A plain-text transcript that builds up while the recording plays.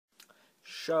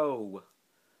show.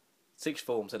 Sixth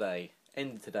form today.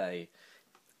 Ended today.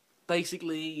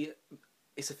 Basically,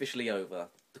 it's officially over.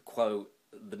 To quote,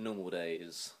 the normal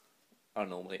days are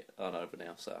over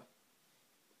now, so.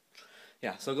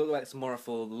 Yeah, so I've got to go back tomorrow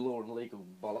for the law and legal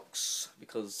bollocks,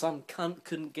 because some cunt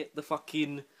couldn't get the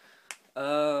fucking,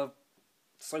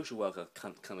 social worker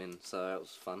cunt come in, so that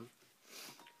was fun.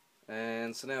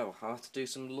 And so now I have to do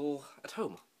some law at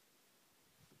home,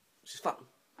 which is fun.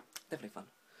 Definitely fun.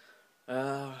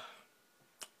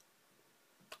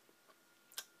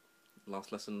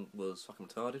 Last lesson was fucking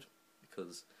retarded,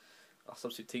 because our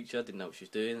substitute teacher didn't know what she was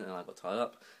doing, and I got tied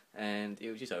up, and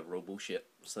it was just overall bullshit,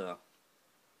 so,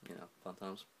 you know, fun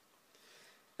times.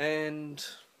 And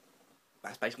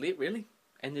that's basically it, really.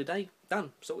 End of the day,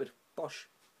 done, sorted, bosh.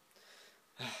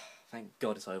 Thank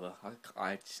God it's over.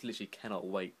 I just literally cannot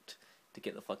wait to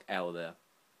get the fuck out of there.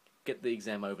 Get the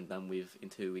exam over and done with in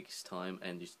 2 weeks' time,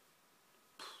 and just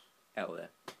out of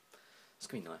there. It's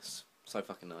gonna be nice. So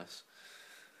fucking nice.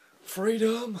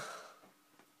 Freedom!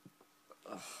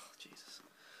 Oh, Jesus.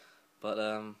 But,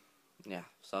 yeah,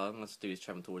 so I'm going to do this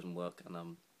travel and tourism work, and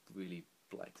I'm really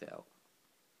blacked out.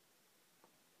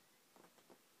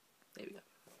 There we go.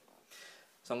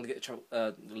 So I'm going to get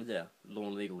the law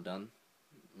and legal done,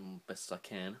 best as I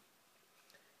can,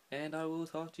 and I will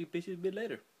talk to you bitches a bit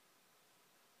later.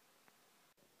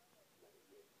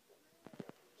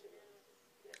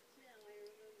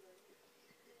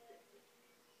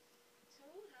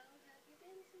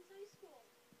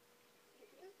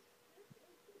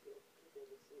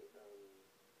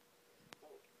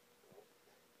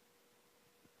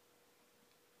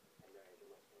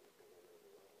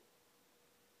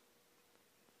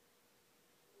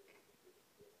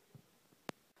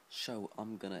 So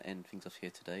I'm gonna end things off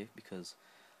here today, because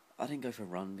I didn't go for a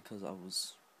run because I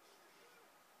was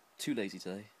too lazy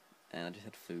today, and I just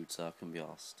had food, so I couldn't be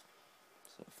asked.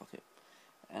 So fuck it.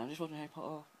 And I'm just watching Harry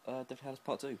Potter, Deathly Hallows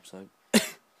Part 2, so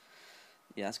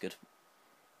yeah, that's good.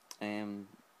 And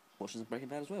watching some Breaking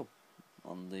Bad as well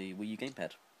on the Wii U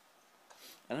gamepad.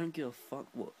 I don't give a fuck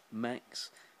what Max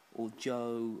or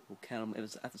Joe or Callum ever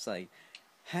have to say.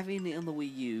 Having it on the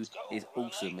Wii U is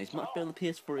awesome. It's much better than the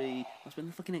PS3, much better than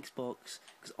the fucking Xbox,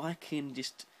 because I can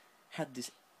just have this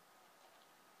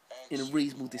in a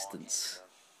reasonable distance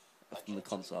from the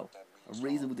console. A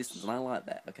reasonable distance, and I like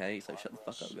that, okay? So shut the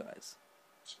fuck up, guys.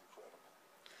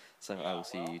 So I will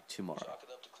see you tomorrow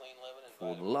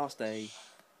for the last day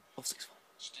of sixth form.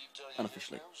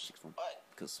 Unofficially, sixth form,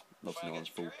 because obviously no one's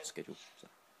full schedule. So.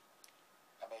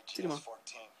 See you tomorrow.